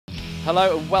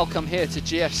Hello and welcome here to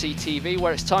GFC TV,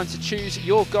 where it's time to choose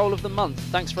your goal of the month.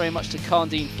 Thanks very much to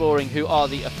Guernsey Flooring, who are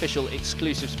the official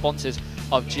exclusive sponsors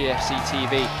of GFC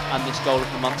TV and this goal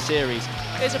of the month series.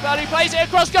 Isabel who plays it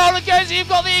across goal, and Guernsey, you've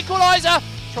got the equaliser.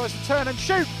 Tries to turn and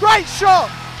shoot, great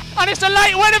shot! And it's a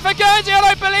late winner for Guernsey, I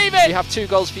don't believe it! We have 2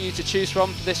 goals for you to choose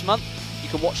from this month. You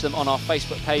can watch them on our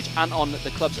Facebook page and on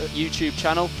the club's YouTube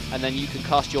channel, and then you can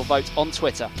cast your vote on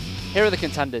Twitter. Here are the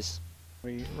contenders.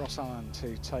 Ross Allen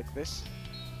to take this,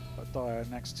 but Dyer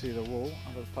next to the wall,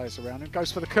 other players around him,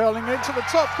 goes for the curling into the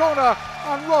top corner,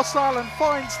 and Ross Allen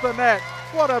finds the net.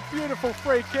 What a beautiful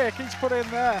free kick he's put in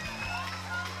there.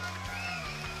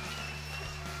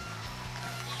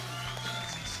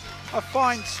 A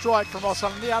fine strike from Ross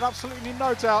Allen. He had absolutely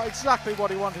no doubt exactly what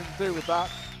he wanted to do with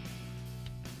that.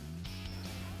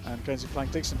 And Guernsey playing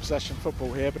decent possession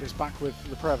football here, but it's back with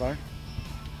the Prevo.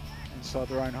 Inside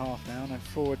their own half now, and then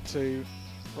forward to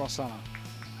Ross Allen.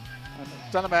 And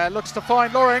Delamere looks to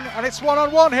find Loaring, and it's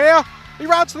one-on-one here. He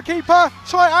rounds to the keeper,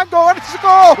 tight angle, and it's a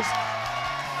goal!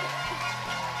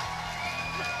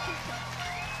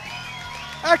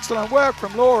 Excellent work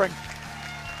from Loaring.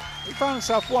 He found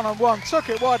himself one-on-one, took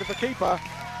it wide of the keeper,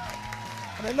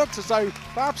 and it looked as though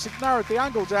perhaps he narrowed the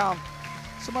angle down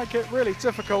to make it really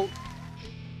difficult